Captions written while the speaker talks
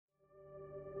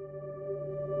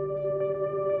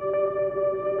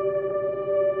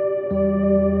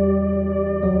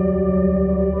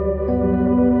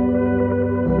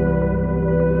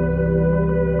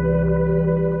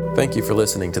Thank you for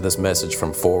listening to this message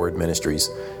from Forward Ministries.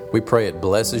 We pray it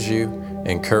blesses you,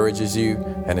 encourages you,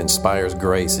 and inspires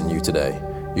grace in you today.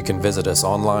 You can visit us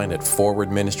online at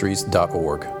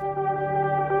forwardministries.org.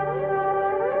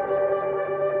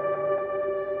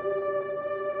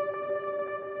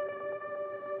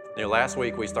 Last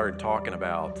week we started talking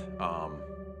about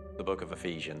the book of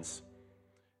Ephesians,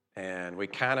 and we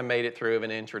kind of made it through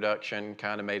an introduction,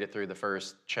 kind of made it through the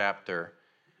first chapter,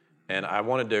 and I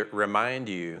wanted to remind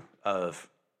you of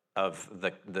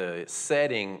the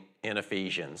setting in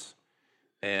Ephesians.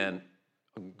 And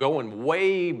going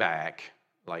way back,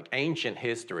 like ancient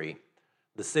history,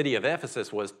 the city of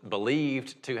Ephesus was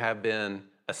believed to have been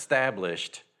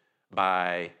established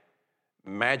by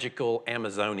magical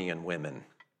Amazonian women.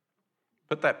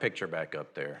 Put that picture back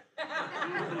up there. I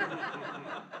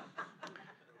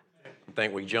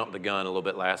think we jumped the gun a little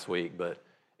bit last week, but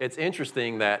it's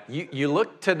interesting that you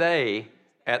look today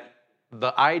at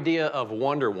the idea of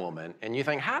Wonder Woman, and you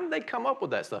think, how did they come up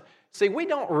with that stuff? See, we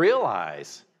don't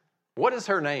realize, what is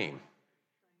her name?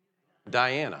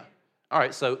 Diana. All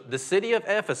right, so the city of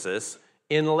Ephesus,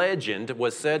 in legend,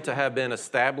 was said to have been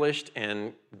established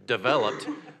and developed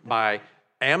by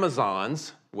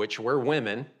Amazons, which were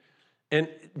women. And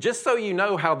just so you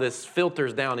know how this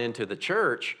filters down into the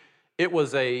church, it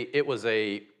was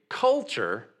a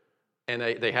culture, and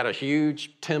they had a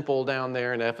huge temple down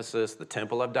there in Ephesus, the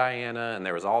Temple of Diana, and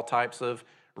there was all types of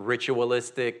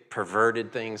ritualistic,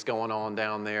 perverted things going on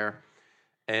down there.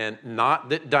 And not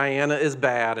that Diana is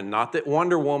bad, and not that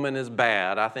Wonder Woman is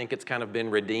bad. I think it's kind of been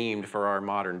redeemed for our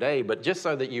modern day, but just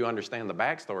so that you understand the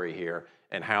backstory here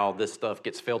and how this stuff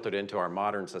gets filtered into our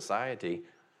modern society,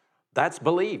 that's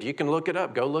believed. You can look it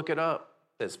up. Go look it up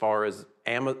as far as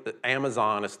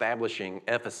Amazon establishing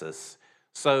Ephesus.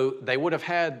 So they would have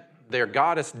had their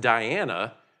goddess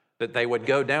Diana that they would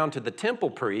go down to the temple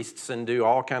priests and do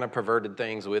all kind of perverted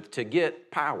things with to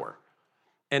get power.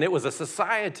 And it was a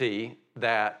society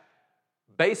that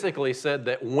basically said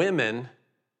that women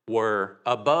were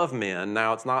above men.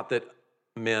 Now, it's not that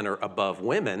men are above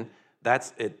women.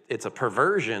 It's a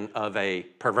perversion of a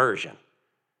perversion.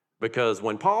 Because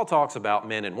when Paul talks about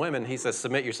men and women, he says,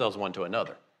 submit yourselves one to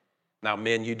another. Now,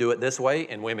 men, you do it this way,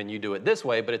 and women, you do it this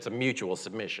way, but it's a mutual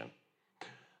submission.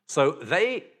 So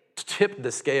they tipped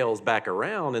the scales back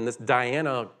around, and this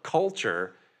Diana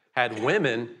culture had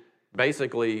women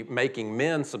basically making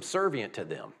men subservient to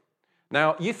them.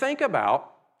 Now, you think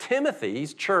about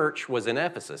Timothy's church was in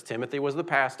Ephesus. Timothy was the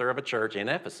pastor of a church in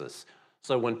Ephesus.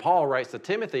 So when Paul writes to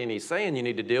Timothy and he's saying you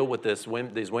need to deal with these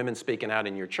women speaking out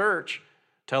in your church,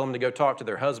 tell them to go talk to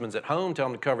their husbands at home, tell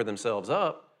them to cover themselves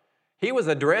up, he was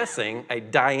addressing a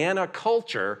Diana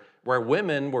culture where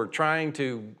women were trying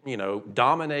to,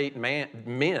 dominate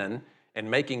men and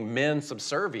making men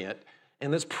subservient.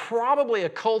 And there's probably a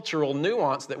cultural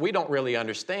nuance that we don't really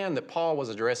understand that Paul was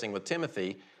addressing with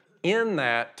Timothy in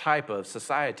that type of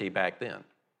society back then.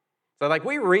 So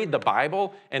we read the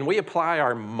Bible and we apply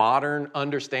our modern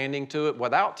understanding to it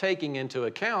without taking into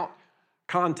account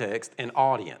context and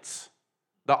audience.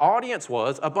 The audience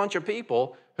was a bunch of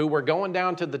people who were going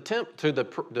down to the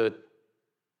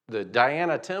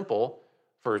Diana temple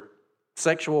for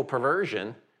sexual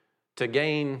perversion to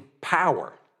gain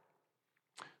power.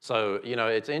 So,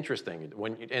 it's interesting.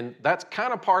 And that's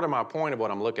kind of part of my point of what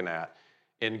I'm looking at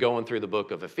in going through the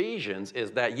book of Ephesians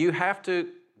is that you have to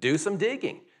do some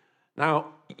digging. Now,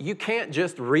 you can't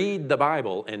just read the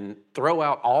Bible and throw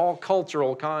out all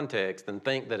cultural context and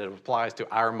think that it applies to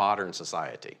our modern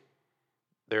society.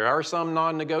 There are some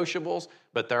non-negotiables,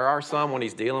 but there are some when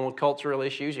he's dealing with cultural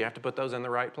issues, you have to put those in the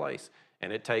right place.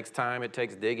 And it takes time, it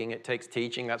takes digging, it takes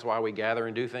teaching. That's why we gather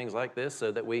and do things like this so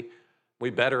that we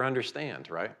better understand,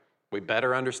 right? We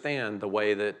better understand the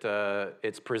way that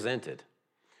it's presented.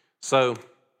 So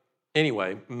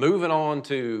anyway, moving on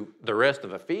to the rest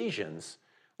of Ephesians.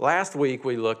 Last week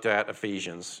we looked at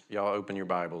Ephesians. Y'all open your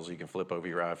Bibles. You can flip over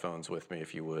your iPhones with me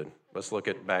if you would. Let's look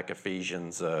at back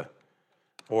Ephesians,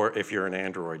 or if you're an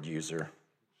Android user,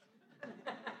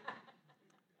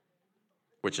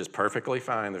 which is perfectly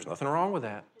fine. There's nothing wrong with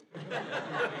that.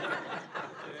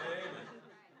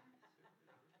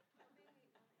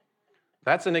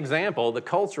 That's an example. The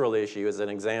cultural issue is an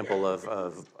example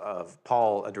of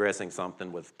Paul addressing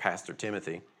something with Pastor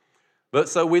Timothy. But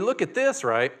so we look at this,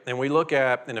 right? And we look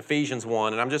at in Ephesians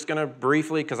 1, and I'm just going to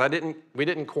briefly, because we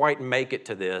didn't quite make it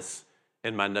to this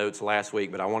in my notes last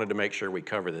week, but I wanted to make sure we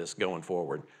cover this going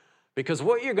forward. Because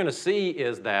what you're going to see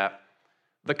is that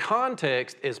the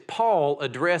context is Paul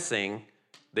addressing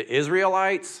the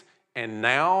Israelites and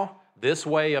now this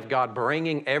way of God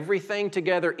bringing everything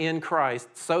together in Christ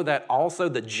so that also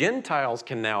the Gentiles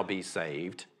can now be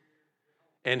saved.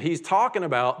 And he's talking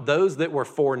about those that were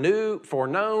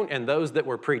foreknown and those that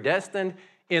were predestined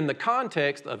in the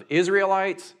context of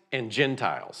Israelites and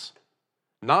Gentiles,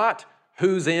 not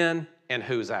who's in and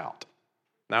who's out.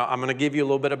 Now, I'm going to give you a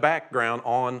little bit of background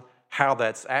on how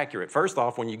that's accurate. First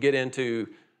off, when you get into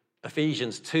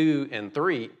Ephesians 2 and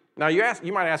 3, now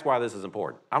you might ask why this is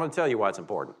important. I'm going to tell you why it's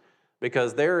important.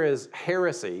 Because there is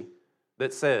heresy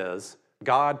that says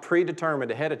God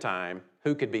predetermined ahead of time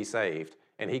who could be saved,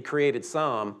 and he created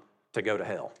some to go to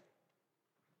hell.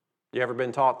 You ever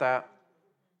been taught that?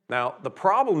 Now, the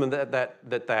problem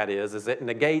that is it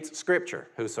negates Scripture.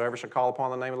 Whosoever shall call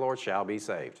upon the name of the Lord shall be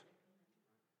saved.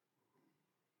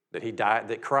 That he died,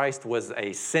 that Christ was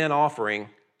a sin offering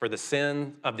for the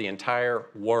sin of the entire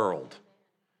world.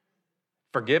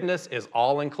 Forgiveness is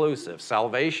all-inclusive.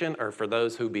 Salvation are for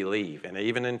those who believe. And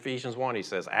even in Ephesians 1, he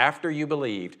says, after you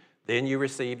believed, then you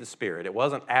received the Spirit. It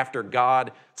wasn't after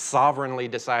God sovereignly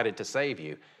decided to save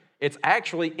you. It's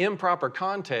actually improper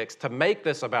context to make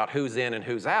this about who's in and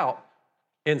who's out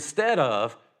instead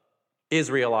of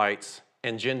Israelites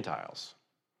and Gentiles.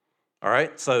 All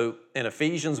right, so in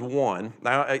Ephesians 1,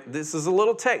 now this is a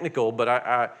little technical, but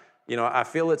I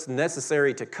feel it's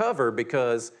necessary to cover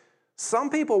because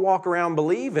some people walk around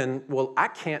believing, well,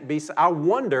 I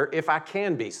wonder if I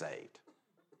can be saved.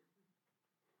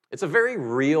 It's a very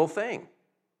real thing.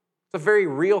 It's a very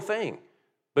real thing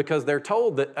because they're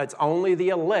told that it's only the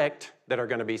elect that are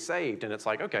going to be saved. And it's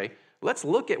like, okay, let's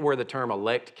look at where the term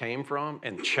elect came from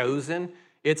and chosen.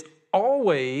 It's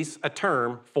always a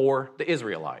term for the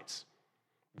Israelites.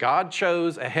 God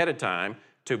chose ahead of time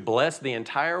to bless the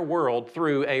entire world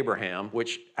through Abraham,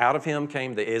 which out of him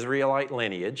came the Israelite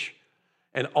lineage,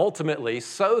 and ultimately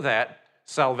so that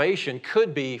salvation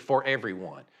could be for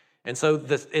everyone. And so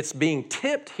it's being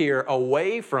tipped here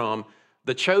away from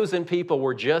the chosen people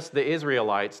were just the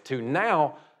Israelites to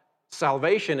now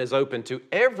salvation is open to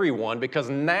everyone because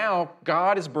now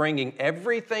God is bringing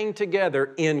everything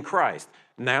together in Christ.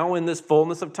 Now in this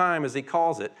fullness of time, as he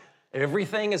calls it,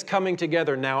 everything is coming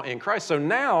together now in Christ. So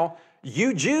now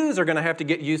you Jews are going to have to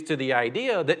get used to the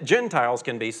idea that Gentiles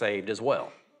can be saved as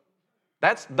well.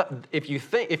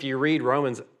 If you read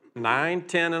Romans 9,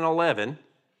 10, and 11,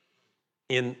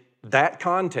 in that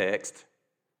context,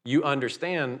 you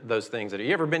understand those things. Have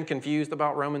you ever been confused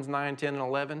about Romans 9, 10, and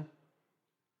 11?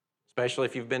 Especially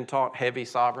if you've been taught heavy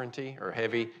sovereignty or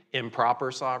heavy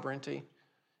improper sovereignty.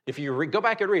 If you go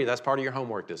back and read, that's part of your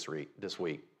homework this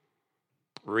week.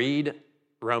 Read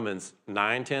Romans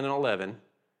 9, 10, and 11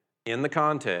 in the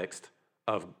context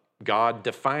of God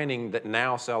defining that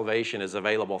now salvation is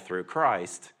available through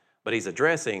Christ, but he's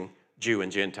addressing Jew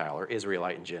and Gentile or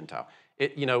Israelite and Gentile.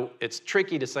 It's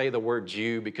tricky to say the word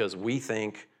Jew because we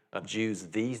think of Jews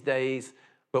these days,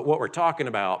 but what we're talking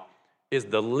about is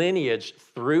the lineage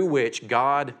through which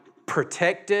God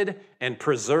protected and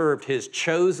preserved his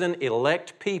chosen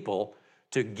elect people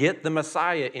to get the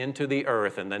Messiah into the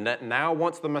earth. And then now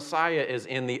once the Messiah is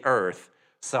in the earth,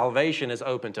 salvation is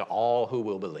open to all who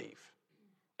will believe.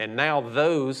 And now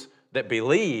those that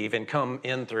believe and come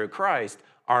in through Christ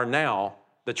are now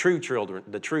the true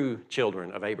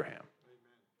children of Abraham.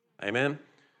 Amen?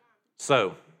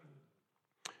 So,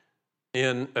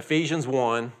 in Ephesians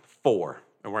 1, 4,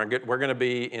 and we're going to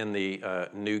be in the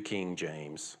New King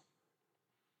James.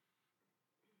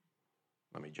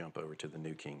 Let me jump over to the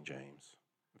New King James.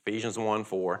 Ephesians 1,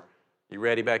 4. You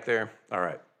ready back there? All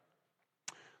right.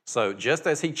 So, just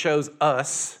as he chose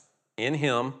us in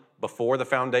him before the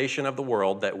foundation of the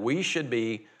world, that we should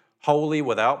be holy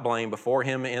without blame before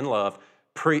him in love,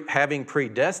 having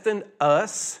predestined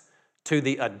us to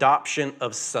the adoption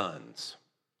of sons.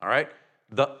 All right?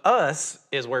 The us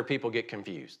is where people get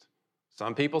confused.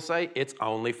 Some people say it's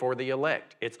only for the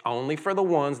elect. It's only for the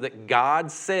ones that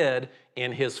God said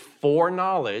in his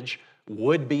foreknowledge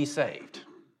would be saved.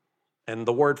 And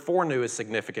the word foreknew is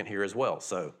significant here as well.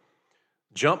 So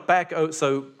jump back.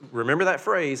 So remember that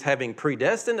phrase, having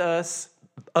predestined us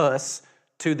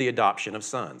to the adoption of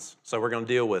sons. So we're going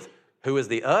to deal with who is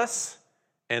the us,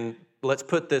 and let's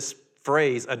put this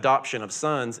phrase, adoption of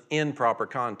sons, in proper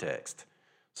context.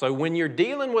 So when you're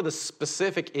dealing with a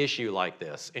specific issue like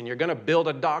this, and you're going to build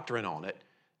a doctrine on it,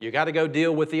 you got to go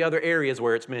deal with the other areas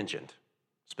where it's mentioned,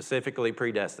 specifically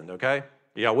predestined, okay?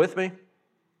 Y'all with me?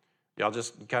 Y'all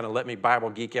just kind of let me Bible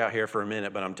geek out here for a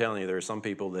minute, but I'm telling you, there are some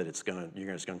people that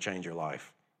you're just going to change your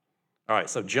life. All right,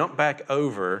 so jump back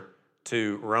over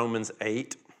to Romans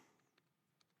 8.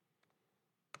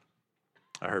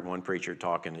 I heard one preacher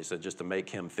talking, he said just to make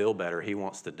him feel better, he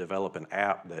wants to develop an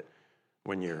app that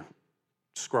when you're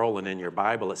scrolling in your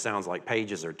Bible, it sounds like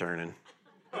pages are turning.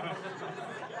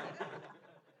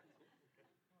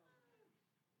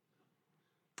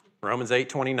 Romans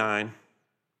 8:29.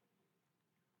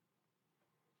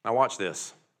 Now watch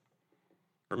this.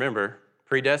 Remember,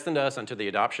 predestined us unto the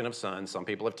adoption of sons. Some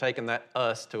people have taken that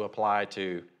us to apply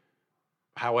to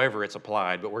however it's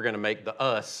applied, but we're going to make the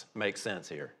us make sense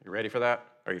here. You ready for that?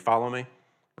 Are you following me?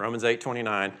 Romans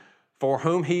 8:29. For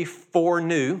whom he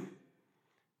foreknew,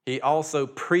 he also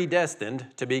predestined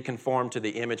to be conformed to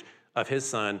the image of his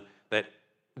Son,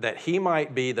 that he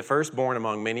might be the firstborn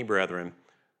among many brethren.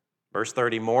 Verse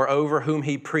 30, moreover, whom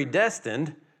he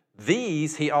predestined,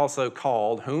 these he also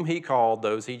called. Whom he called,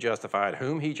 those he justified.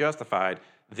 Whom he justified,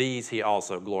 these he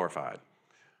also glorified.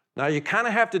 Now you kind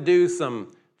of have to do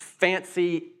some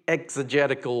fancy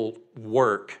exegetical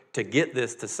work to get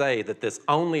this to say that this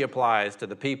only applies to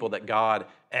the people that God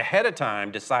ahead of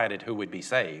time decided who would be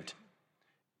saved.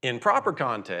 In proper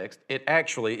context, it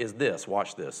actually is this.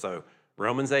 Watch this. So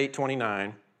Romans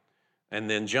 8:29, and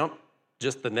then jump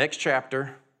just the next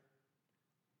chapter,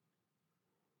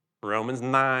 Romans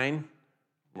 9.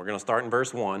 We're going to start in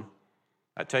verse 1.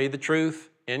 I tell you the truth,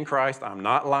 in Christ I'm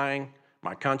not lying,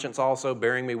 my conscience also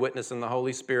bearing me witness in the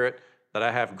Holy Spirit, that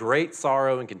I have great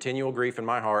sorrow and continual grief in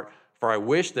my heart, for I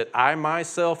wish that I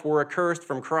myself were accursed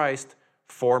from Christ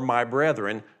for my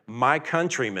brethren, my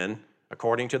countrymen,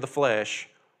 according to the flesh,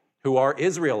 who are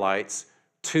Israelites,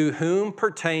 to whom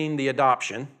pertain the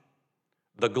adoption,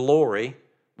 the glory,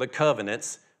 the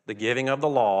covenants, the giving of the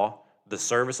law, the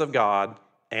service of God,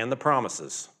 and the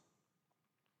promises.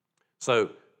 So,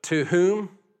 to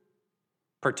whom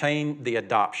pertain the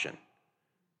adoption?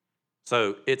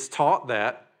 So, it's taught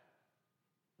that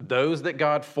those that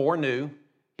God foreknew,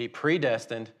 he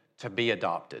predestined to be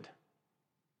adopted.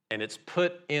 And it's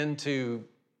put into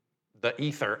the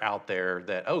ether out there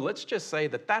that, let's just say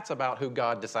that that's about who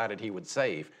God decided he would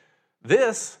save.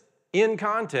 This, in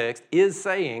context, is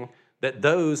saying that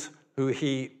those who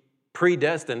he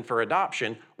predestined for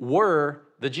adoption were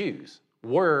the Jews,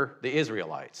 were the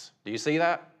Israelites. Do you see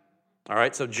that? All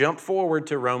right, so jump forward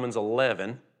to Romans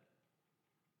 11.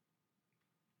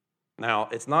 Now,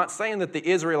 it's not saying that the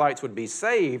Israelites would be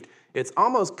saved. It's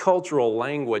almost cultural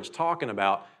language talking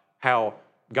about how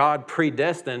God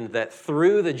predestined that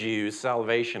through the Jews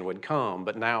salvation would come,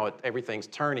 but now everything's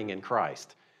turning in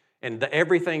Christ. And the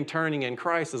everything turning in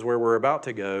Christ is where we're about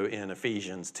to go in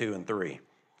Ephesians 2 and 3.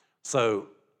 So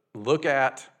look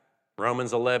at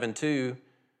Romans 11:2.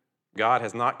 God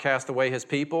has not cast away his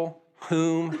people,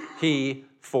 whom he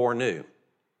foreknew.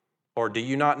 Or do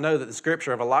you not know that the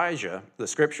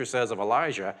scripture says of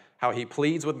Elijah, how he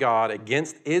pleads with God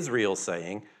against Israel,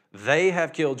 saying, they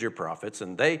have killed your prophets,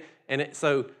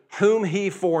 so whom he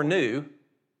foreknew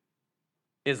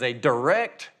is a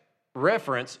direct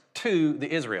reference to the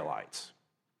Israelites.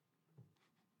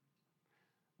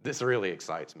 This really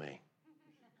excites me.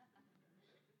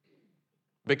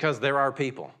 Because there are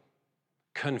people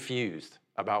confused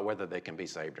about whether they can be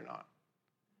saved or not.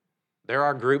 There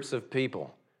are groups of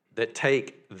people that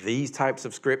take these types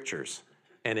of scriptures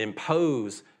and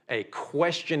impose a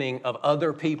questioning of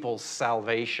other people's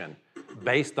salvation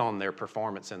based on their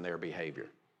performance and their behavior.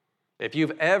 If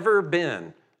you've ever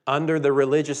been under the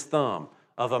religious thumb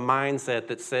of a mindset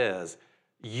that says,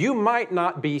 you might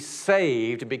not be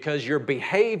saved because your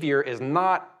behavior is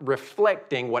not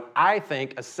reflecting what I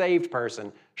think a saved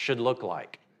person should look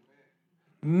like.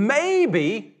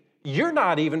 Maybe you're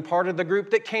not even part of the group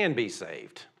that can be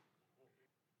saved.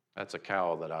 That's a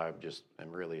cow that I just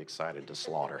am really excited to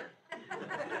slaughter.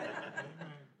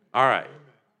 All right,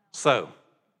 so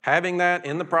having that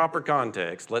in the proper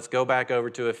context, let's go back over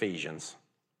to Ephesians.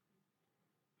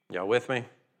 Y'all with me?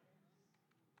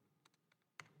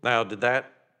 Now,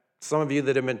 some of you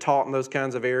that have been taught in those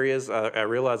kinds of areas, I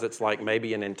realize it's like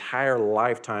maybe an entire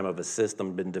lifetime of a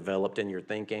system been developed in your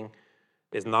thinking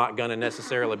is not going to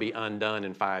necessarily be undone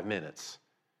in 5 minutes.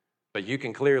 But you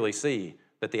can clearly see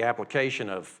that the application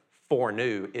of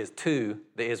foreknew is to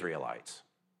the Israelites.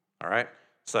 All right?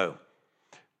 So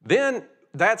then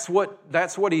that's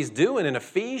what he's doing in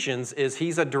Ephesians is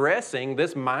he's addressing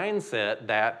this mindset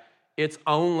that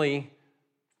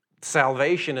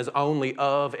salvation is only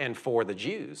of and for the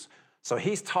Jews. So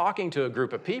he's talking to a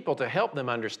group of people to help them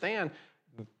understand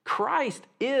Christ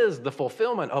is the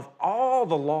fulfillment of all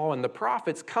the law and the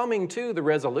prophets coming to the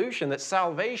resolution that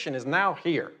salvation is now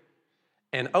here.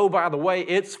 And oh, by the way,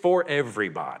 it's for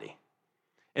everybody.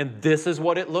 And this is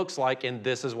what it looks like, and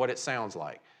this is what it sounds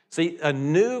like. See, a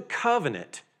new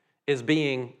covenant is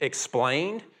being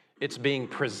explained. It's being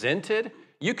presented.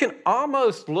 You can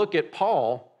almost look at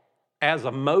Paul as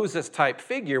a Moses-type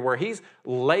figure where he's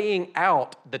laying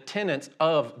out the tenets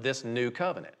of this new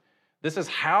covenant. This is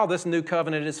how this new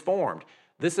covenant is formed.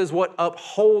 This is what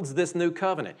upholds this new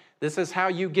covenant. This is how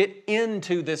you get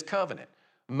into this covenant.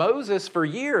 Moses, for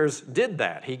years, did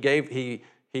that.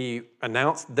 He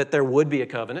announced that there would be a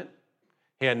covenant.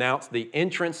 He announced the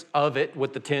entrance of it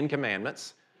with the 10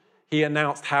 Commandments. He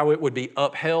announced how it would be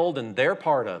upheld and their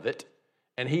part of it.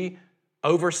 And he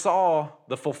oversaw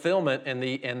the fulfillment and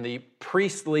the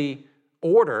priestly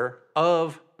order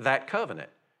of that covenant.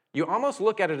 You almost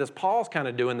look at it as Paul's kind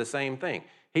of doing the same thing.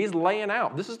 He's laying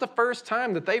out. This is the first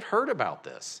time that they've heard about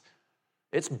this.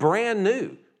 It's brand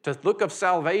new to look of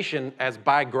salvation as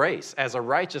by grace, as a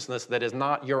righteousness that is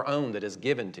not your own, that is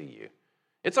given to you.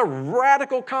 It's a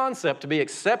radical concept to be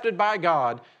accepted by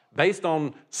God based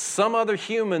on some other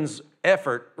human's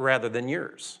effort rather than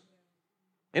yours.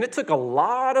 And it took a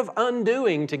lot of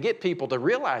undoing to get people to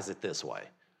realize it this way.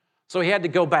 So he had to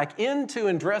go back into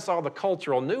and address all the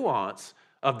cultural nuance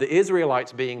of the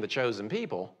Israelites being the chosen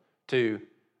people to,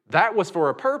 that was for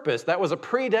a purpose, that was a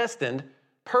predestined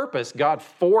purpose. God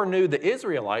foreknew the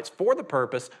Israelites for the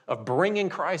purpose of bringing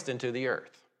Christ into the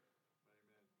earth.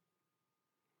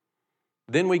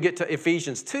 Then we get to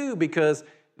Ephesians 2 because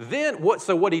then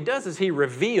what he does is he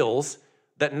reveals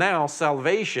that now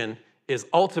salvation is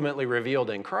ultimately revealed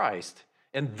in Christ.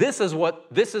 And this is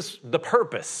the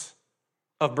purpose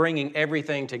of bringing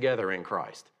everything together in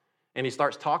Christ. And he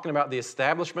starts talking about the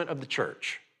establishment of the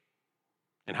church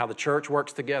and how the church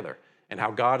works together and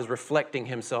how God is reflecting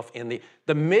himself in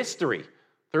the mystery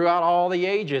throughout all the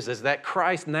ages is that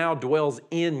Christ now dwells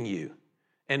in you.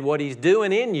 And what he's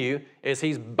doing in you is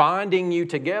he's bonding you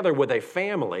together with a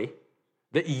family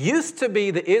that used to be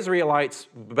the Israelites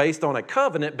based on a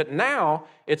covenant, but now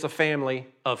it's a family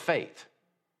of faith,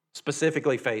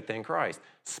 specifically faith in Christ,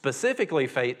 specifically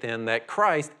faith in that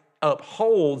Christ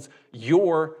upholds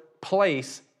your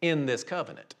place in this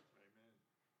covenant.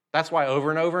 That's why over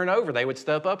and over and over they would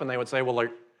step up and they would say, well,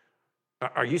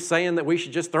 are you saying that we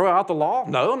should just throw out the law?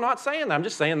 No, I'm not saying that. I'm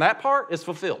just saying that part is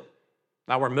fulfilled.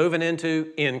 Now we're moving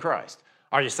into in Christ.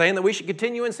 Are you saying that we should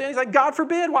continue in sin? He's like, God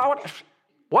forbid. Why would,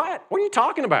 what? What are you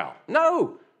talking about?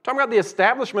 No. I'm talking about the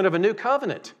establishment of a new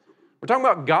covenant. We're talking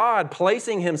about God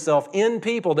placing himself in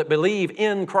people that believe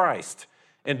in Christ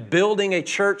and building a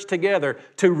church together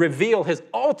to reveal his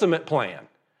ultimate plan.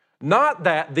 Not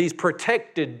that these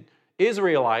protected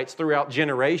Israelites throughout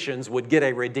generations would get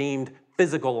a redeemed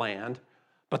physical land,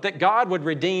 but that God would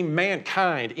redeem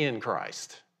mankind in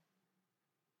Christ.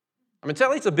 I mean,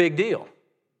 tell you, it's a big deal.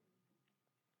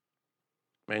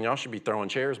 Man, y'all should be throwing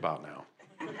chairs about now.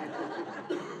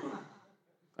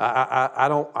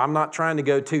 I'm not trying to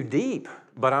go too deep,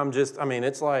 but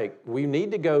it's like we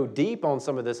need to go deep on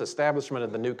some of this establishment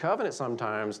of the new covenant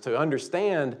sometimes to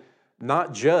understand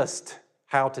not just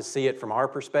how to see it from our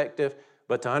perspective,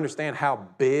 but to understand how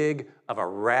big of a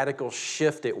radical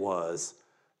shift it was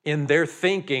in their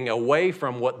thinking away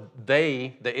from what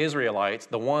the Israelites,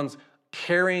 the ones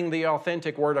carrying the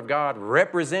authentic word of God,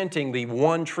 representing the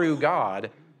one true God,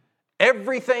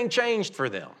 everything changed for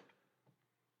them.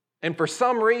 And for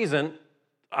some reason,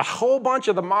 a whole bunch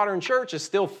of the modern church is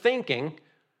still thinking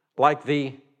like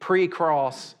the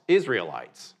pre-cross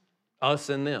Israelites, us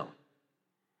and them.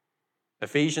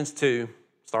 Ephesians 2,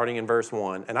 starting in verse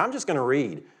 1. And I'm just going to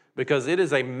read because it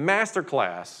is a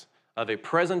masterclass of a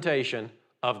presentation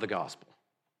of the gospel.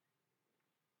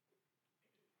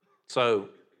 So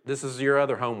this is your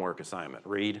other homework assignment.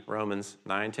 Read Romans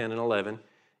 9, 10, and 11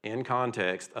 in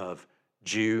context of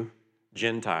Jew,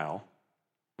 Gentile,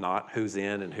 not who's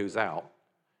in and who's out,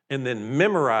 and then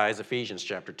memorize Ephesians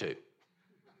chapter 2.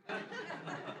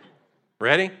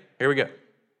 Ready? Here we go.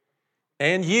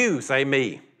 And you, say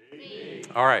me. Me.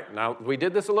 All right, now we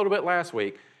did this a little bit last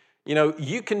week. You know,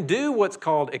 you can do what's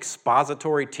called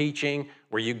expository teaching,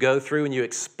 where you go through and you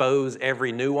expose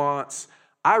every nuance.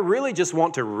 I really just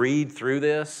want to read through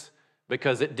this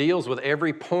because it deals with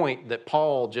every point that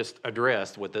Paul just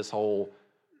addressed with this whole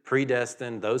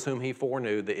predestined, those whom he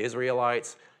foreknew, the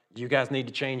Israelites. You guys need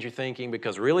to change your thinking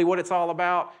because really what it's all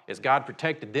about is God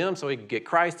protected them so he could get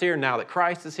Christ here. Now that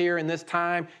Christ is here in this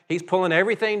time, he's pulling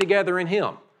everything together in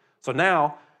him. So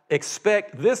now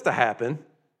expect this to happen,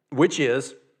 which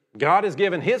is God has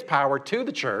given his power to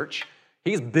the church.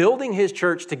 He's building his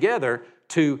church together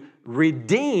to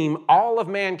redeem all of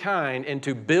mankind and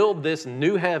to build this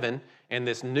new heaven and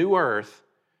this new earth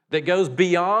that goes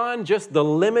beyond just the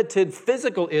limited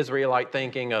physical Israelite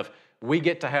thinking of we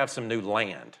get to have some new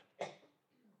land.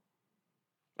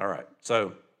 All right,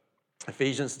 so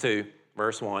Ephesians 2,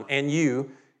 verse 1. And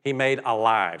you, he made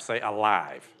alive. Say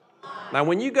alive. Now,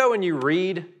 when you go and you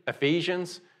read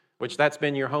Ephesians, which that's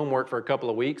been your homework for a couple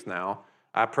of weeks now,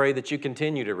 I pray that you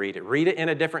continue to read it. Read it in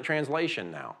a different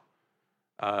translation now.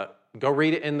 Go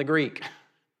read it in the Greek.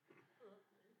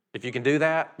 If you can do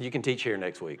that, you can teach here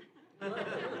next week.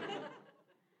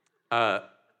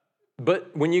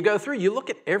 But when you go through, you look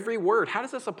at every word. How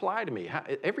does this apply to me?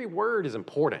 Every word is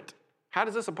important. How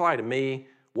does this apply to me?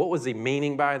 What was he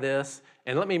meaning by this?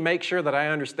 And let me make sure that I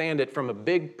understand it from a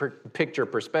big picture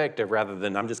perspective rather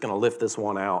than I'm just going to lift this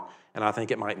one out and I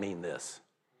think it might mean this.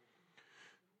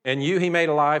 And you he made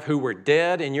alive who were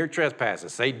dead in your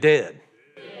trespasses. Say dead.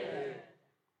 Dead.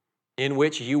 In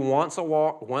which you once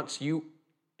walked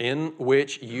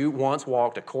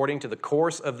according to the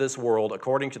course of this world,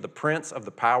 according to the prince of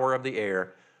the power of the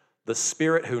air, the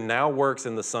spirit who now works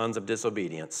in the sons of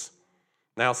disobedience.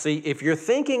 Now see, if you're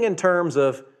thinking in terms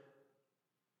of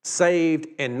saved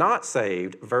and not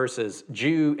saved versus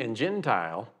Jew and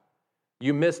Gentile,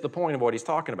 you miss the point of what he's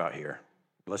talking about here.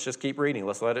 Let's just keep reading.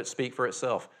 Let's let it speak for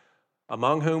itself.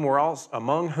 Among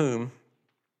whom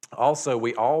also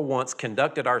we all once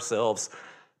conducted ourselves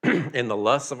in the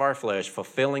lusts of our flesh,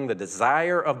 fulfilling the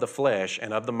desire of the flesh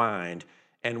and of the mind,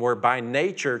 and were by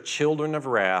nature children of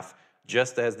wrath,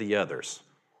 just as the others.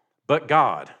 But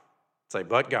God, say,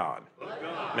 but God. But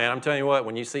God. Man, I'm telling you what,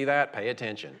 when you see that, pay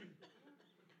attention.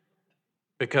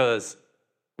 Because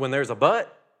when there's a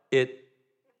but, it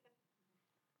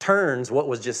turns what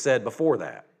was just said before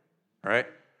that, right?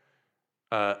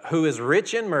 Who is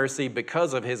rich in mercy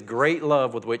because of his great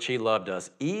love with which he loved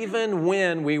us, even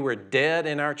when we were dead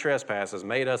in our trespasses,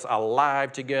 made us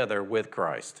alive together with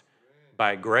Christ.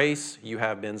 By grace you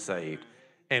have been saved,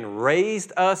 and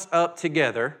raised us up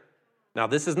together. Now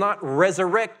this is not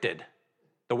resurrected.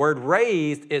 The word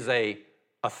raised is a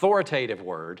authoritative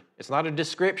word. It's not a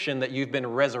description that you've been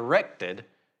resurrected.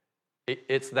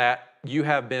 It's that you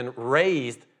have been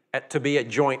raised to be a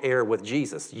joint heir with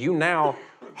Jesus. You now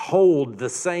hold the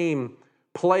same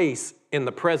place in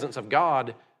the presence of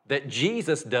God that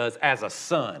Jesus does as a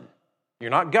son. You're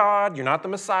not God, you're not the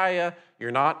Messiah,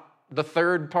 you're not the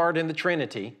third part in the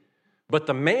Trinity, but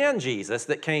the man Jesus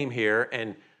that came here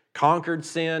and conquered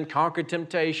sin, conquered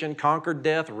temptation, conquered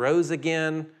death, rose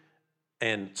again,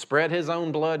 and spread his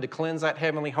own blood to cleanse that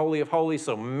heavenly holy of holies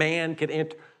so man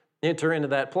could enter into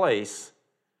that place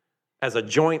as a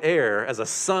joint heir, as a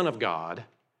son of God.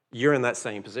 You're in that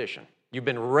same position. You've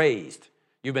been raised.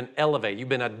 You've been elevated. You've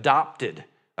been adopted.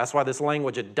 That's why this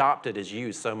language adopted is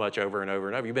used so much over and over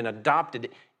and over. You've been adopted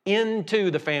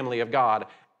into the family of God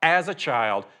as a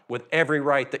child with every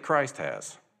right that Christ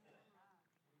has.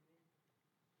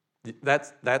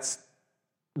 That's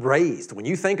raised. When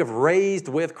you think of raised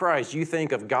with Christ, you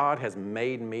think of God has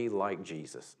made me like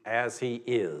Jesus. As he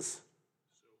is,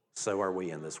 so are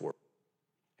we in this world.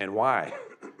 And why?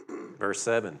 Verse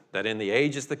 7, that in the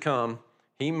ages to come,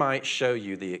 he might show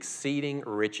you the exceeding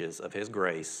riches of his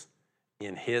grace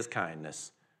in his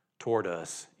kindness toward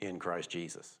us in Christ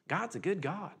Jesus. God's a good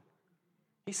God.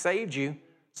 He saved you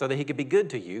so that he could be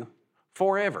good to you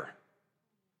forever.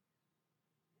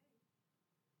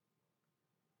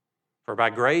 For by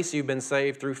grace you've been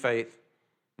saved through faith,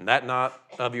 and that not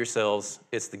of yourselves,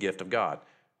 it's the gift of God.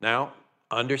 Now,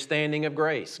 understanding of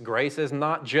grace. Grace is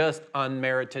not just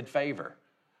unmerited favor.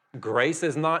 Grace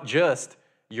is not just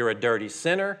you're a dirty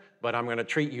sinner, but I'm going to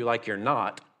treat you like you're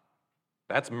not.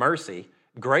 That's mercy.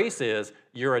 Grace is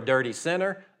you're a dirty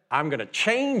sinner, I'm going to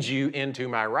change you into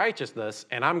my righteousness,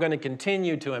 and I'm going to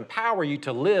continue to empower you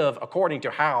to live according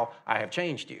to how I have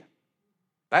changed you.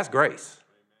 That's grace.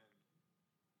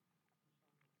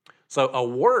 So a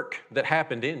work that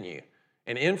happened in you,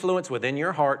 an influence within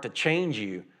your heart to change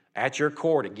you at your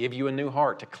core, to give you a new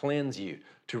heart, to cleanse you,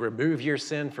 to remove your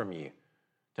sin from you,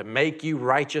 to make you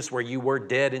righteous where you were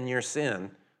dead in your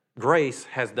sin. Grace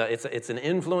has done, it's an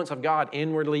influence of God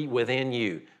inwardly within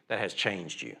you that has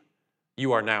changed you.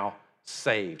 You are now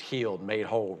saved, healed, made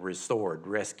whole, restored,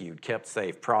 rescued, kept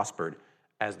safe, prospered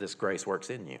as this grace works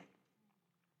in you.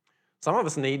 Some of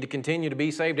us need to continue to be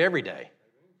saved every day.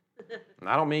 And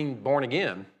I don't mean born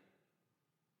again.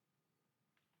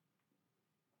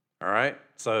 All right?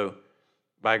 So,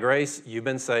 by grace, you've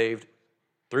been saved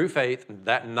through faith,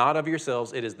 that not of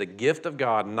yourselves. It is the gift of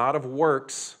God, not of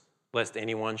works, lest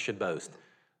anyone should boast.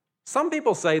 Some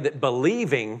people say that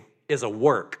believing is a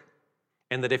work,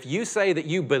 and that if you say that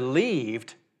you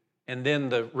believed, and then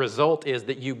the result is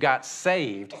that you got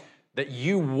saved, that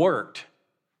you worked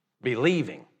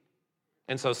believing.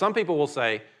 And so some people will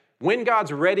say, when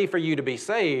God's ready for you to be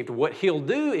saved, what he'll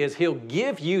do is he'll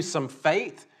give you some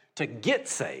faith to get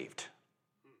saved.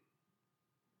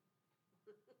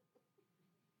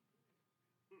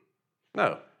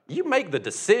 No, you make the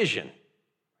decision.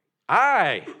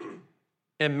 I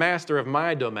am master of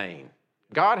my domain.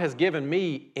 God has given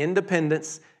me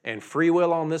independence and free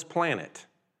will on this planet.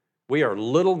 We are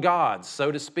little gods,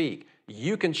 so to speak.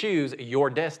 You can choose your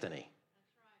destiny.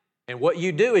 And what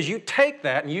you do is you take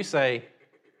that and you say,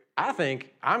 I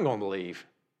think I'm going to believe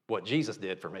what Jesus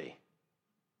did for me.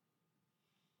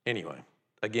 Anyway,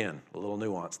 again, a little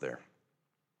nuance there.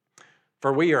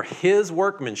 For we are his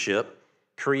workmanship,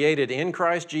 created in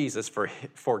Christ Jesus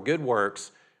for good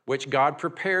works, which God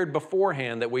prepared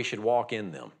beforehand that we should walk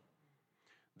in them.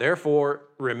 Therefore,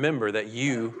 remember that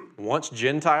you, once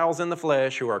Gentiles in the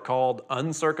flesh, who are called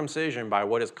uncircumcision by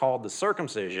what is called the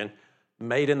circumcision,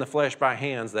 made in the flesh by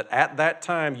hands, that at that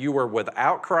time you were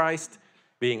without Christ,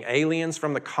 being aliens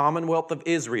from the commonwealth of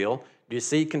Israel. Do you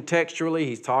see contextually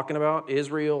he's talking about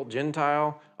Israel,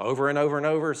 Gentile, over and over and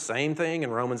over, same thing in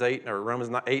Romans 8,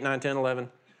 9, 10, 11.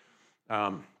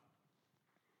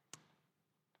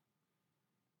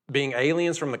 Being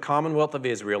aliens from the commonwealth of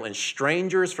Israel and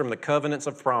strangers from the covenants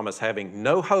of promise, having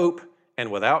no hope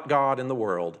and without God in the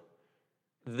world.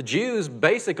 The Jews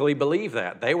basically believe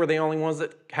that. They were the only ones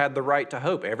that had the right to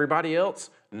hope. Everybody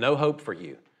else, no hope for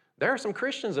you. There are some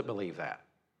Christians that believe that.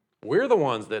 We're the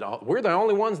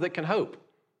only ones that can hope.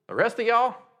 The rest of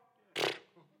y'all,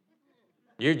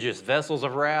 you're just vessels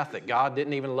of wrath that God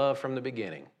didn't even love from the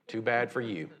beginning. Too bad for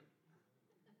you.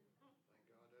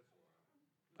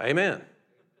 Amen.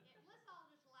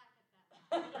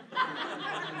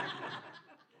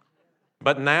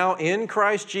 But now in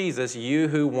Christ Jesus, you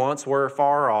who once were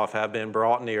far off have been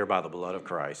brought near by the blood of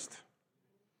Christ.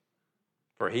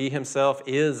 For he himself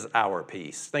is our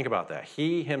peace. Think about that.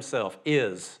 He himself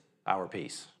is our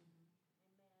peace.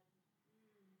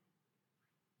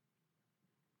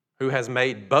 Who has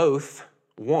made both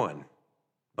one.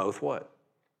 Both what?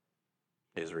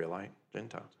 Israelite,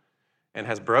 Gentile. And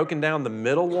has broken down the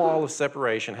middle wall of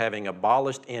separation, having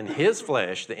abolished in his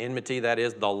flesh the enmity, that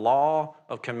is, the law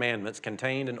of commandments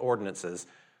contained in ordinances,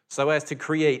 so as to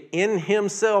create in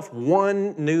himself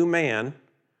one new man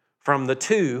from the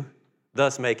two,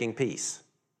 thus making peace.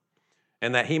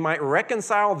 And that he might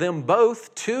reconcile them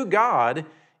both to God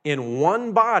in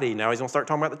one body. Now he's going to start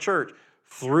talking about the church.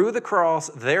 Through the cross,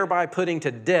 thereby putting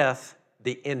to death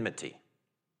the enmity.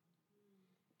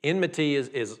 Enmity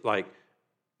is like,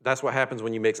 that's what happens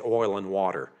when you mix oil and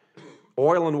water.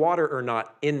 Oil and water are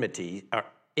not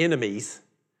enemies.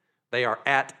 They are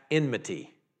at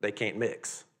enmity. They can't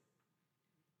mix.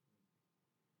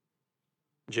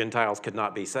 Gentiles could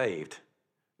not be saved.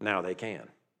 Now they can.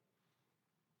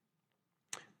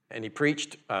 And he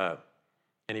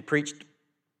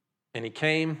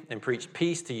came and preached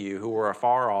peace to you who were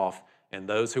afar off and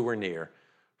those who were near.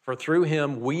 For through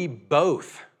him we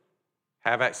both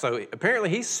have. So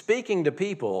apparently he's speaking to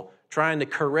people trying to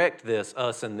correct this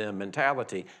us and them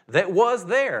mentality that was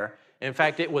there. In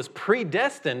fact, it was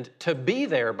predestined to be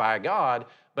there by God,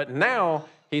 but now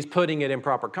he's putting it in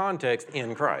proper context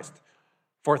in Christ.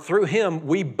 For through him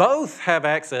we both have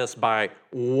access by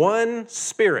one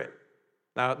Spirit.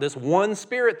 Now, this one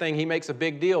Spirit thing, he makes a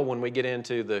big deal when we get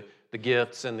into the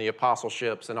gifts and the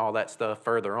apostleships and all that stuff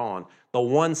further on. The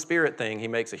one Spirit thing he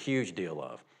makes a huge deal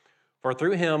of. For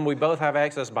through him we both have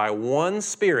access by one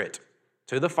Spirit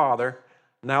to the Father.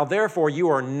 Now, therefore, you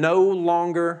are no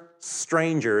longer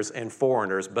strangers and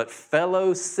foreigners, but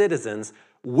fellow citizens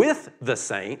with the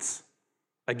saints.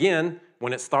 Again,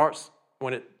 when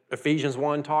Ephesians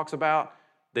 1 talks about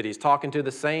that he's talking to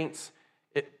the saints,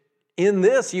 in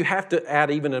this you have to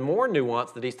add even a more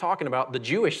nuance that he's talking about the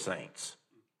Jewish saints,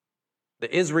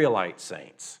 the Israelite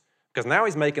saints. Because now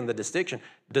he's making the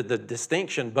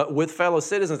distinction, but with fellow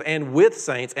citizens and with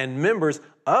saints and members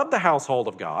of the household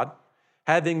of God,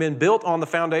 having been built on the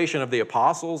foundation of the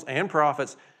apostles and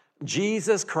prophets,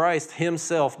 Jesus Christ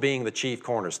himself being the chief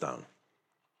cornerstone.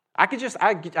 I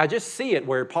just see it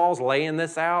where Paul's laying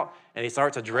this out and he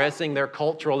starts addressing their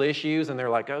cultural issues and they're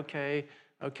like, okay,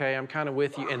 I'm kind of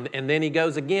with you. And then he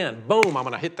goes again, boom, I'm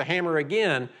going to hit the hammer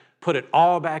again, put it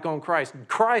all back on Christ.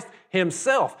 Christ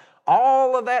himself.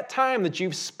 All of that time that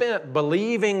you've spent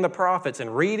believing the prophets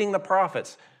and reading the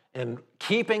prophets and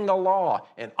keeping the law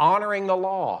and honoring the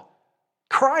law,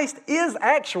 Christ is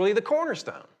actually the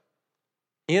cornerstone,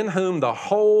 in whom the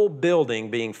whole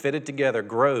building being fitted together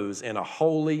grows in a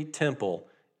holy temple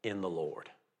in the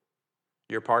Lord.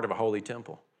 You're part of a holy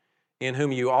temple, in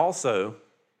whom you also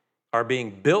are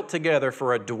being built together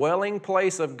for a dwelling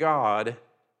place of God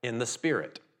in the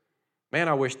Spirit. Man,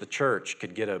 I wish the church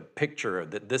could get a picture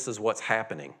of that this is what's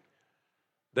happening.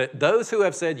 That those who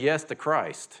have said yes to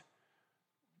Christ,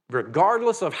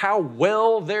 regardless of how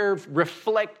well they're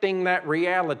reflecting that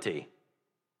reality,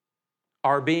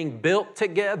 are being built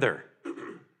together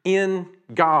in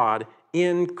God,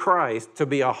 in Christ, to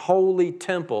be a holy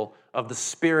temple of the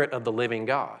Spirit of the living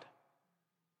God.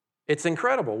 It's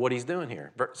incredible what he's doing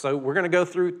here. So we're going to go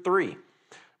through 3.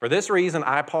 For this reason,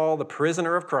 I, Paul, the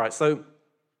prisoner of Christ. So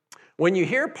when you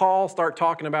hear Paul start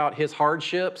talking about his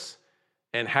hardships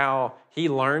and how he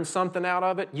learned something out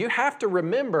of it, you have to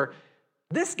remember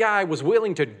this guy was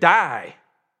willing to die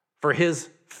for his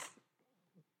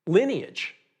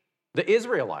lineage, the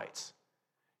Israelites.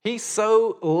 He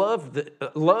so loved that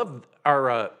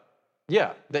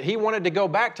he wanted to go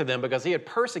back to them because he had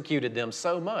persecuted them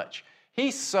so much. He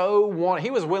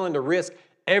was willing to risk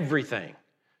everything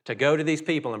to go to these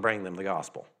people and bring them the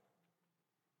gospel.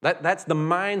 That's the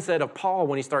mindset of Paul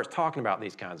when he starts talking about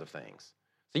these kinds of things.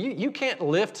 So you can't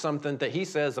lift something that he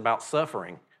says about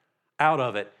suffering out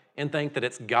of it and think that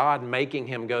it's God making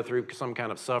him go through some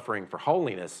kind of suffering for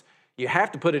holiness. You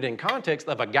have to put it in context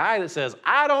of a guy that says,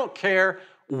 I don't care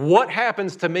what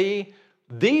happens to me.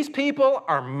 These people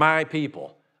are my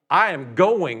people. I am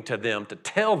going to them to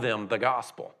tell them the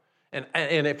gospel.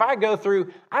 And if I go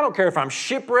through, I don't care if I'm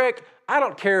shipwrecked. I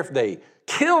don't care if they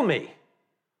kill me.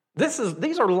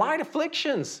 These are light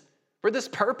afflictions for this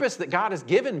purpose that God has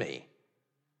given me.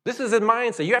 This is his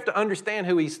mindset. You have to understand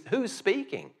who's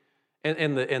speaking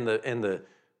and the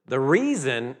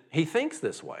reason he thinks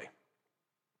this way.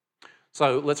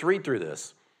 So let's read through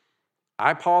this.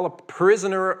 I, Paul, a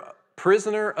prisoner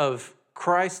of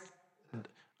Christ.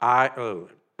 Here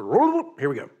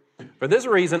we go. For this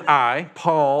reason, I,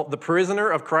 Paul, the prisoner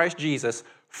of Christ Jesus,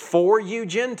 for you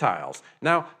Gentiles.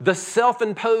 Now, the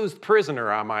self-imposed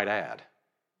prisoner, I might add.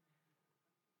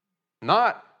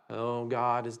 Not,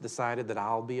 God has decided that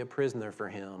I'll be a prisoner for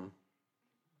him.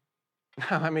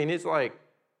 I mean, it's like,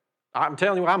 I'm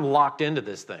telling you, I'm locked into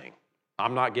this thing.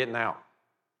 I'm not getting out.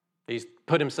 He's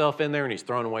put himself in there and he's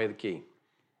thrown away the key.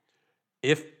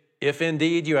 If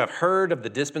indeed you have heard of the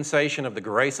dispensation of the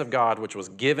grace of God, which was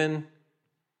given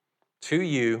to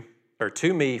you, or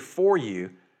to me for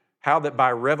you, how that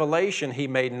by revelation he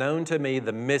made known to me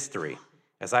the mystery,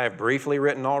 as I have briefly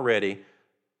written already,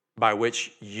 by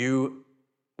which you,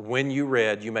 when you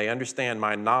read, you may understand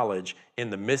my knowledge in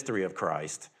the mystery of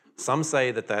Christ. Some say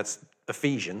that that's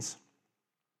Ephesians,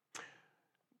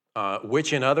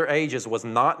 which in other ages was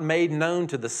not made known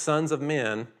to the sons of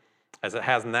men, as it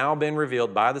has now been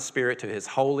revealed by the Spirit to his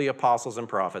holy apostles and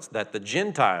prophets, that the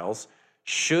Gentiles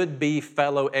should be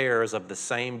fellow heirs of the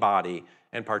same body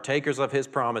and partakers of his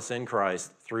promise in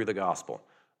Christ through the gospel,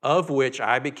 of which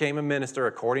I became a minister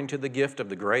according to the gift of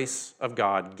the grace of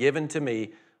God given to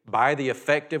me by the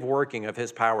effective working of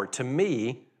his power. To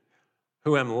me,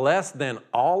 who am less than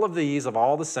all of these of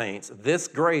all the saints, this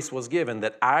grace was given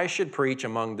that I should preach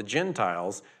among the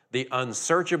Gentiles the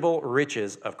unsearchable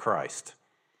riches of Christ.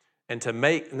 And to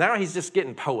make, now he's just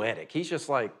getting poetic. He's just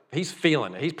like, he's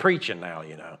feeling it. He's preaching now,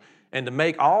 And to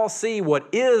make all see what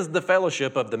is the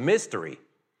fellowship of the mystery,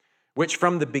 which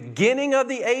from the beginning of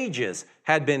the ages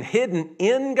had been hidden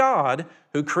in God,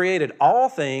 who created all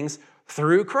things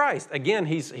through Christ. Again,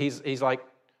 he's like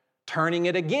turning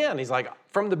it again. He's like,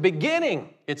 from the beginning,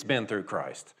 it's been through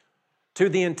Christ, to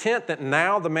the intent that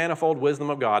now the manifold wisdom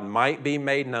of God might be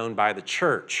made known by the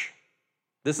church.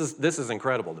 This is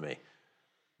incredible to me.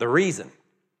 The reason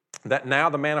that now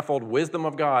the manifold wisdom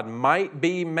of God might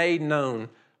be made known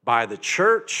by the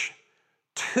church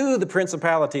to the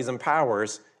principalities and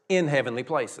powers in heavenly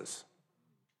places.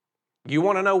 You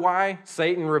want to know why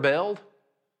Satan rebelled?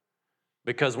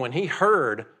 Because when he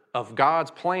heard of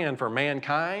God's plan for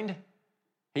mankind,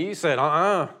 he said,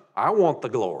 I want the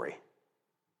glory.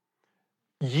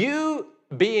 You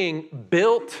being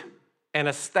built and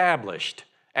established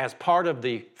as part of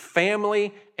the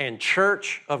family and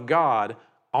church of God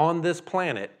on this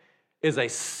planet is a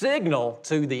signal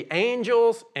to the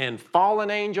angels and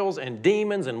fallen angels and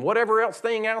demons and whatever else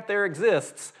thing out there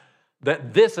exists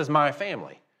that this is my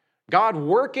family. God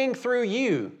working through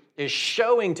you is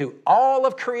showing to all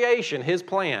of creation his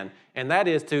plan, and that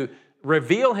is to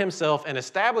reveal himself and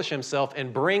establish himself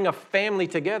and bring a family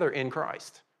together in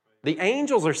Christ. The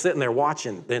angels are sitting there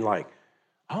watching, then like,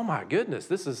 oh my goodness,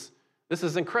 this is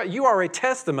incredible. You are a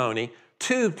testimony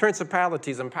to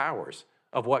principalities and powers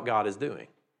of what God is doing.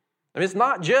 I mean, it's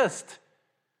not just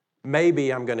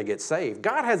maybe I'm going to get saved.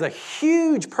 God has a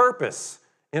huge purpose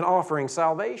in offering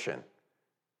salvation.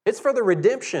 It's for the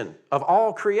redemption of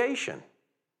all creation.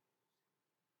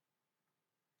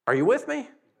 Are you with me?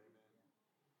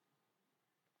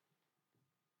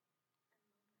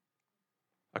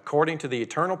 According to the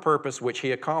eternal purpose which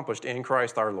he accomplished in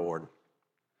Christ our Lord,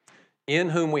 in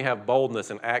whom we have boldness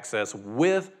and access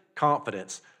with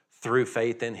confidence through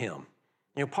faith in him.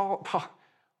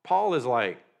 Paul is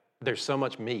like, there's so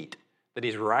much meat that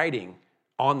he's writing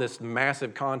on this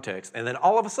massive context. And then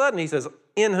all of a sudden he says,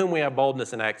 in whom we have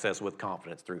boldness and access with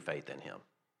confidence through faith in him.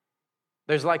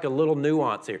 There's like a little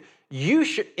nuance here.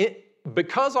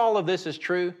 Because all of this is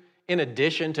true, in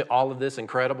addition to all of this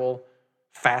incredible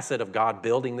facet of God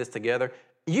building this together,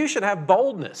 you should have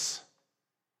boldness.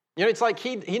 You know, it's like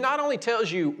he not only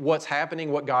tells you what's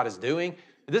happening, what God is doing,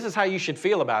 this is how you should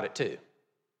feel about it too.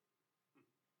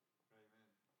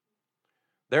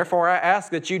 Therefore, I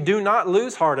ask that you do not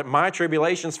lose heart at my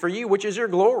tribulations for you, which is your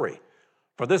glory.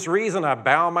 For this reason, I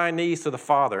bow my knees to the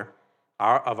Father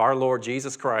of our Lord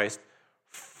Jesus Christ,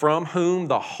 from whom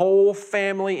the whole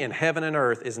family in heaven and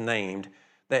earth is named,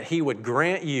 that he would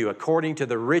grant you according to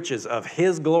the riches of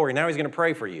his glory. Now he's going to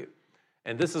pray for you.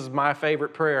 And this is my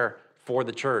favorite prayer for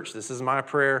the church. This is my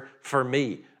prayer for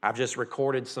me. I've just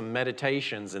recorded some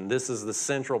meditations, and this is the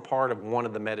central part of one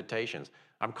of the meditations.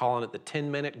 I'm calling it the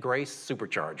 10-minute grace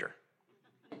supercharger.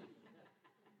 I'm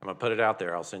going to put it out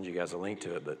there. I'll send you guys a link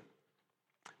to it. But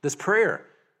this prayer,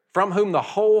 from whom the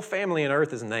whole family in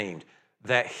earth is named,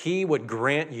 that he would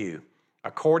grant you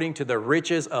according to the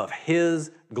riches of his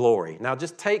glory. Now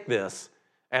just take this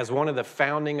as one of the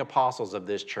founding apostles of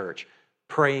this church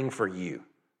praying for you.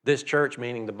 This church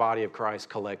meaning the body of Christ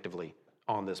collectively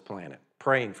on this planet,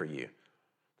 praying for you.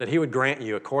 That he would grant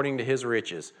you according to his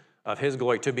riches of his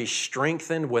glory to be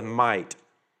strengthened with might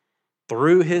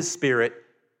through his Spirit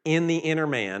in the inner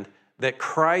man, that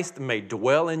Christ may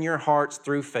dwell in your hearts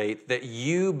through faith, that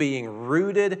you, being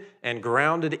rooted and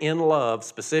grounded in love,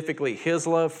 specifically his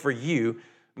love for you,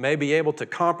 may be able to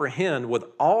comprehend with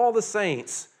all the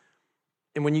saints.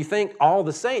 And when you think all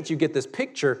the saints, you get this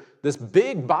picture, this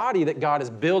big body that God is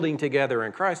building together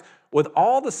in Christ. With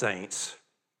all the saints,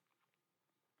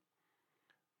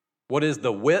 what is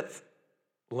the width,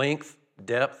 length,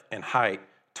 depth, and height,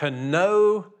 to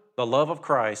know the love of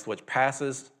Christ which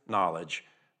passes knowledge,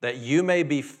 that you may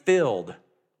be filled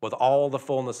with all the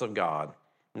fullness of God.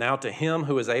 Now to him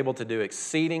who is able to do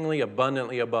exceedingly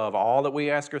abundantly above all that we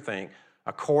ask or think,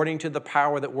 according to the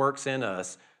power that works in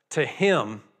us, to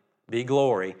him be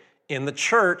glory in the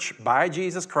church by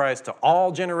Jesus Christ to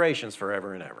all generations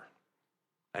forever and ever.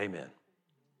 Amen.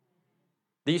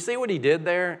 Do you see what he did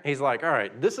there? He's like, all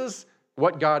right, this is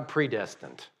what God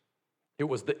predestined. It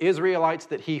was the Israelites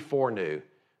that he foreknew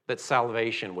that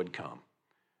salvation would come.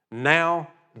 Now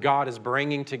God is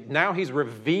now he's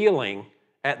revealing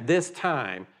at this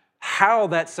time how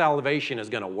that salvation is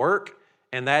going to work,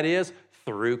 and that is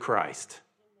through Christ.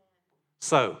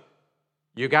 So,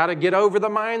 you got to get over the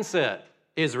mindset,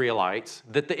 Israelites,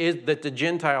 that the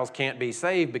Gentiles can't be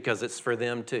saved because it's for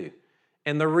them too.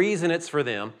 And the reason it's for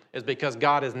them is because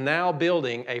God is now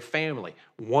building a family,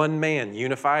 one man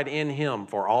unified in him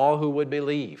for all who would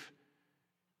believe,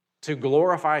 to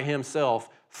glorify himself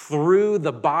through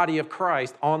the body of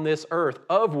Christ on this earth,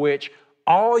 of which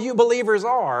all you believers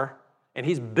are, and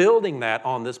he's building that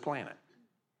on this planet.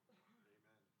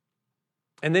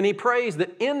 And then he prays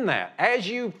that in that, as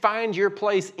you find your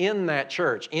place in that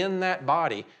church, in that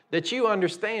body, that you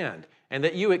understand and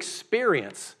that you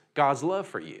experience God's love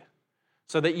for you,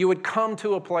 so that you would come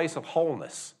to a place of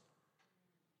wholeness,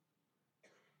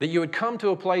 that you would come to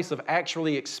a place of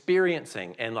actually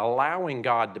experiencing and allowing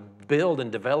God to build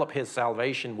and develop his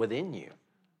salvation within you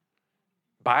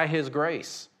by his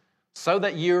grace, so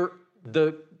that you're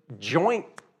the joint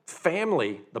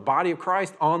family, the body of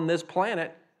Christ on this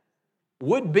planet,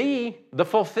 would be the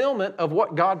fulfillment of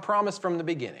what God promised from the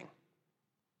beginning.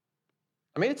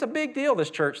 I mean, it's a big deal, this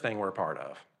church thing we're a part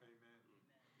of.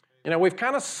 You know, we've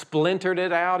kind of splintered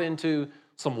it out into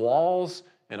some walls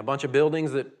and a bunch of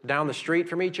buildings that down the street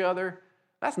from each other.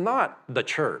 That's not the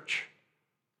church.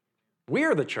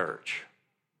 We're the church.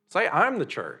 Say, I'm the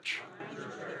church.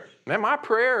 Man, my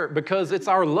prayer, because it's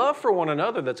our love for one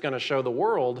another that's going to show the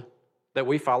world that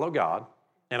we follow God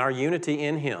and our unity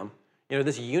in him. You know,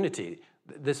 this unity,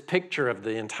 this picture of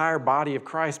the entire body of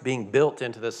Christ being built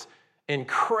into this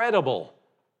incredible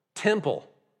temple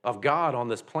of God on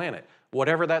this planet,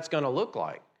 whatever that's going to look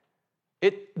like.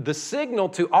 The signal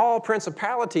to all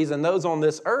principalities and those on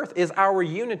this earth is our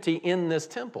unity in this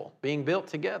temple being built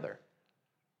together.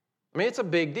 I mean, it's a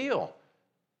big deal.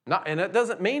 And that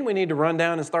doesn't mean we need to run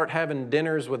down and start having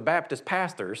dinners with Baptist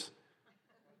pastors.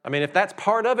 I mean, if that's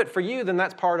part of it for you, then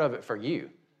that's part of it for you.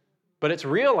 But it's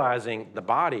realizing the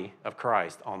body of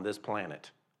Christ on this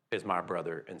planet is my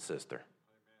brother and sister.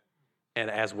 And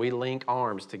as we link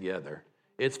arms together,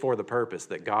 it's for the purpose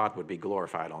that God would be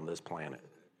glorified on this planet.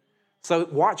 So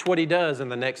watch what he does in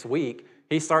the next week.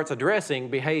 He starts addressing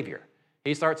behavior.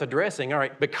 He starts addressing, all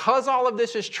right, because all of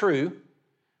this is true,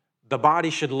 the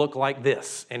body should look like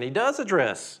this. And he does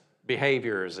address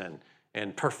behaviors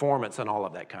and performance and all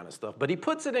of that kind of stuff. But he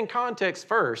puts it in context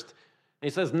first. And he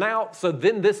says, now, so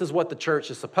then this is what the church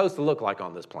is supposed to look like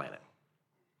on this planet.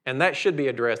 And that should be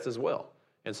addressed as well.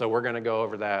 And so we're going to go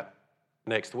over that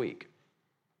next week.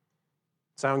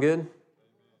 Sound good?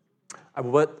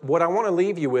 What I want to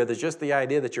leave you with is just the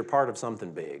idea that you're part of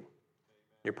something big.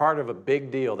 You're part of a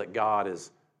big deal that God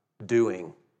is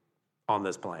doing on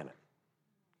this planet.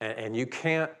 And you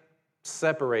can't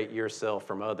separate yourself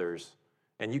from others,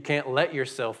 and you can't let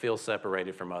yourself feel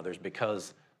separated from others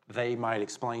because they might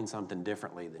explain something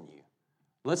differently than you.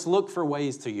 Let's look for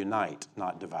ways to unite,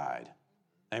 not divide.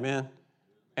 Amen?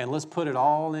 And let's put it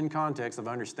all in context of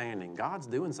understanding God's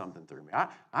doing something through me.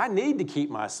 I need to keep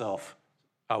myself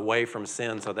away from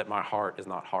sin so that my heart is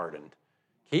not hardened.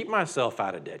 Keep myself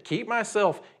out of debt. Keep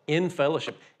myself in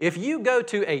fellowship. If you go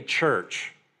to a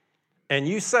church and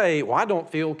you say, well, I don't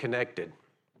feel connected,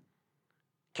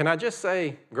 can I just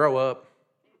say, grow up?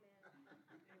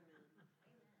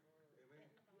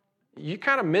 You're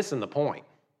kind of missing the point.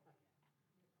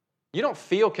 You don't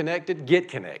feel connected, get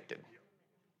connected.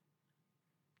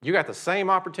 You got the same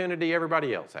opportunity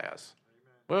everybody else has.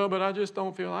 Well, but I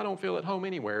don't feel at home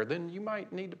anywhere. Then you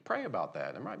might need to pray about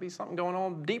that. There might be something going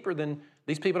on deeper than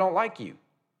these people don't like you.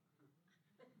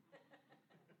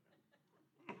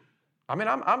 I mean,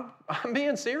 I'm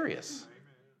being serious.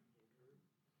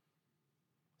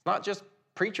 It's not just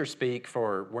preacher speak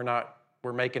for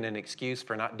we're making an excuse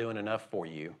for not doing enough for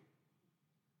you.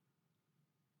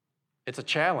 It's a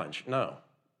challenge. No.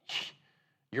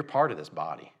 You're part of this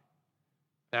body.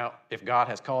 Now, if God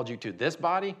has called you to this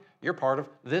body, you're part of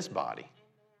this body.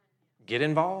 Get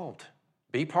involved.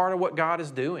 Be part of what God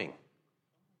is doing.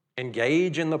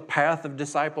 Engage in the path of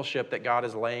discipleship that God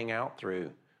is laying out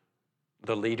through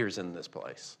the leaders in this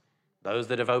place. Those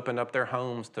that have opened up their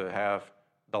homes to have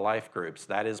the life groups.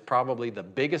 That is probably the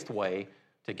biggest way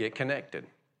to get connected.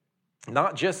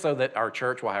 Not just so that our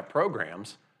church will have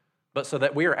programs, but so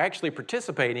that we are actually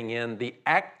participating in the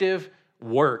active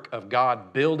work of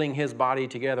God building his body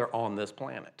together on this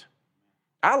planet.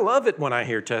 I love it when I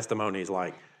hear testimonies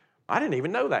like, I didn't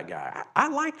even know that guy. I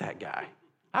like that guy.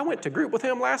 I went to group with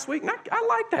him last week, and I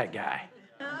like that guy.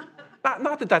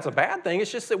 Not that that's a bad thing.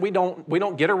 It's just that we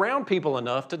don't get around people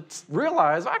enough to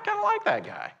realize, I kind of like that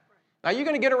guy. Now, you're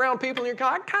going to get around people, and you're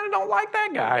I kind of don't like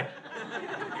that guy.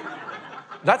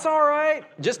 That's all right.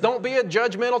 Just don't be a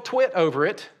judgmental twit over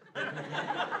it.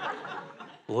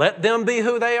 Let them be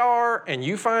who they are, and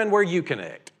you find where you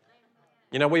connect.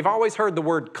 You know, we've always heard the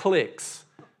word cliques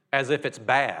as if it's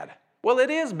bad. Well, it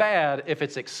is bad if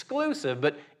it's exclusive,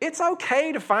 but it's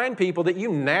okay to find people that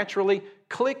you naturally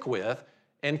click with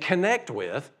and connect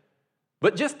with,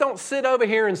 but just don't sit over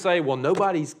here and say, well,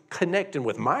 nobody's connecting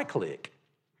with my clique.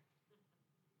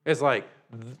 It's like,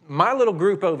 my little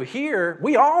group over here,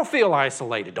 we all feel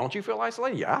isolated. Don't you feel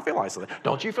isolated? Yeah, I feel isolated.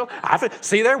 Don't you feel?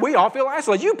 See there, we all feel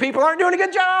isolated. You people aren't doing a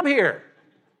good job here.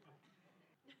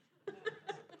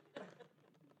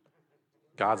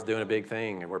 God's doing a big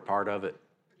thing, and we're part of it.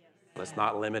 Let's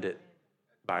not limit it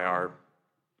by our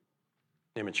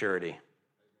immaturity,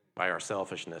 by our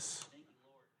selfishness,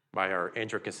 by our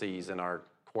intricacies and our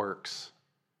quirks.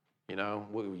 You know,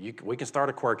 we can start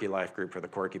a quirky life group for the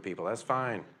quirky people. That's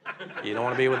fine. You don't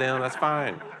want to be with them, that's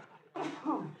fine. We're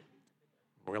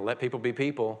going to let people be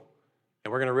people,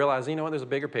 and we're going to realize, you know what, there's a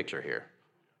bigger picture here.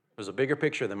 There's a bigger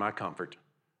picture than my comfort.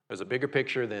 There's a bigger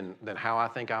picture than how I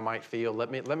think I might feel.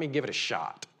 Let me give it a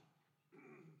shot.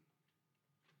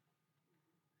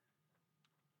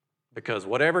 Because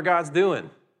whatever God's doing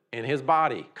in his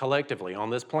body collectively on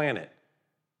this planet,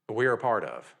 we're a part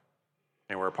of.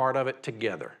 And we're a part of it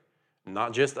together.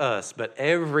 Not just us, but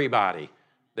everybody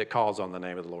that calls on the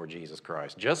name of the Lord Jesus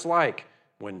Christ. Just like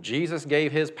when Jesus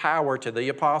gave his power to the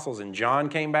apostles and John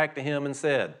came back to him and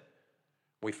said,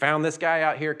 we found this guy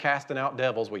out here casting out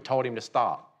devils. We told him to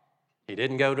stop. He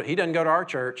doesn't go to our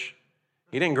church.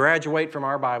 He didn't graduate from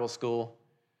our Bible school.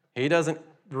 He doesn't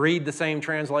read the same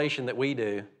translation that we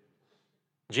do.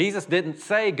 Jesus didn't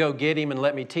say, go get him and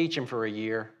let me teach him for a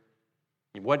year.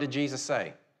 What did Jesus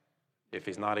say? If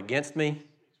he's not against me,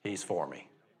 he's for me.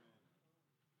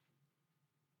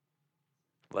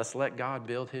 Let's let God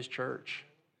build his church.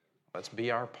 Let's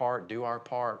be our part, do our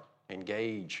part,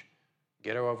 engage,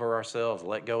 get over ourselves,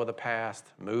 let go of the past,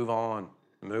 move on,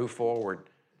 move forward,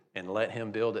 and let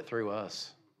him build it through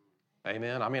us.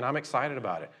 Amen? I mean, I'm excited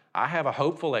about it. I have a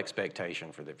hopeful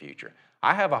expectation for the future.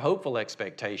 I have a hopeful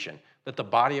expectation that the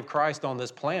body of Christ on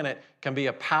this planet can be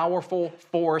a powerful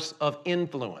force of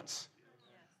influence.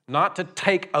 Not to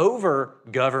take over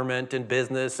government and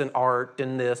business and art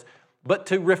and this, but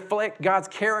to reflect God's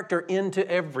character into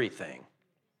everything.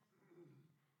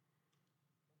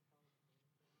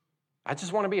 I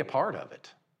just want to be a part of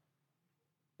it.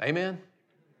 Amen?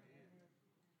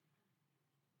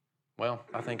 Well,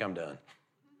 I think I'm done.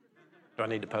 Do I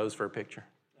need to pose for a picture?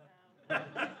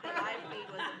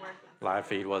 Live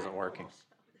feed wasn't working.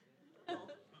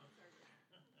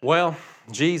 Well,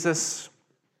 Jesus,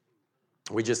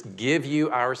 we just give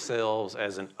you ourselves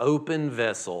as an open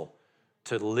vessel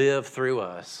to live through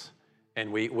us.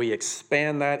 And we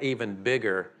expand that even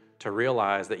bigger to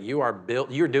realize that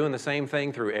you're doing the same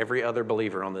thing through every other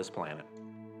believer on this planet.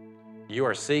 You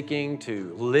are seeking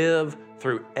to live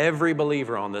through every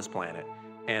believer on this planet.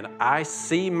 And I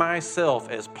see myself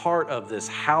as part of this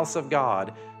house of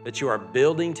God that you are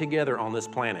building together on this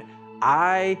planet.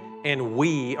 I and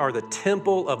we are the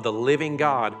temple of the living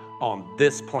God on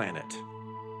this planet.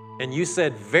 And you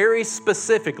said very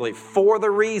specifically, for the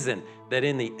reason that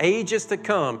in the ages to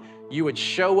come, you would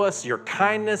show us your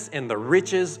kindness and the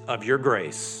riches of your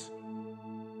grace.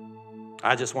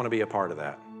 I just want to be a part of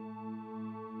that.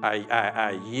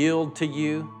 I yield to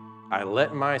you. I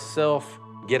let myself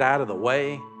get out of the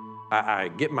way. I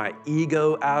get my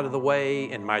ego out of the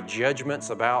way and my judgments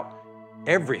about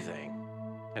everything.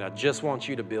 And I just want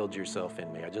you to build yourself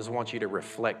in me. I just want you to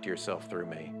reflect yourself through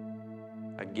me.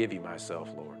 I give you myself,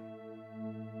 Lord.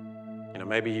 You know,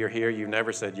 maybe you're here, you've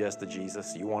never said yes to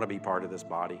Jesus. You want to be part of this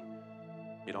body.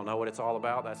 You don't know what it's all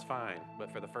about, that's fine. But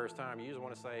for the first time, you just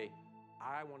want to say,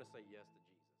 I want to say yes to Jesus.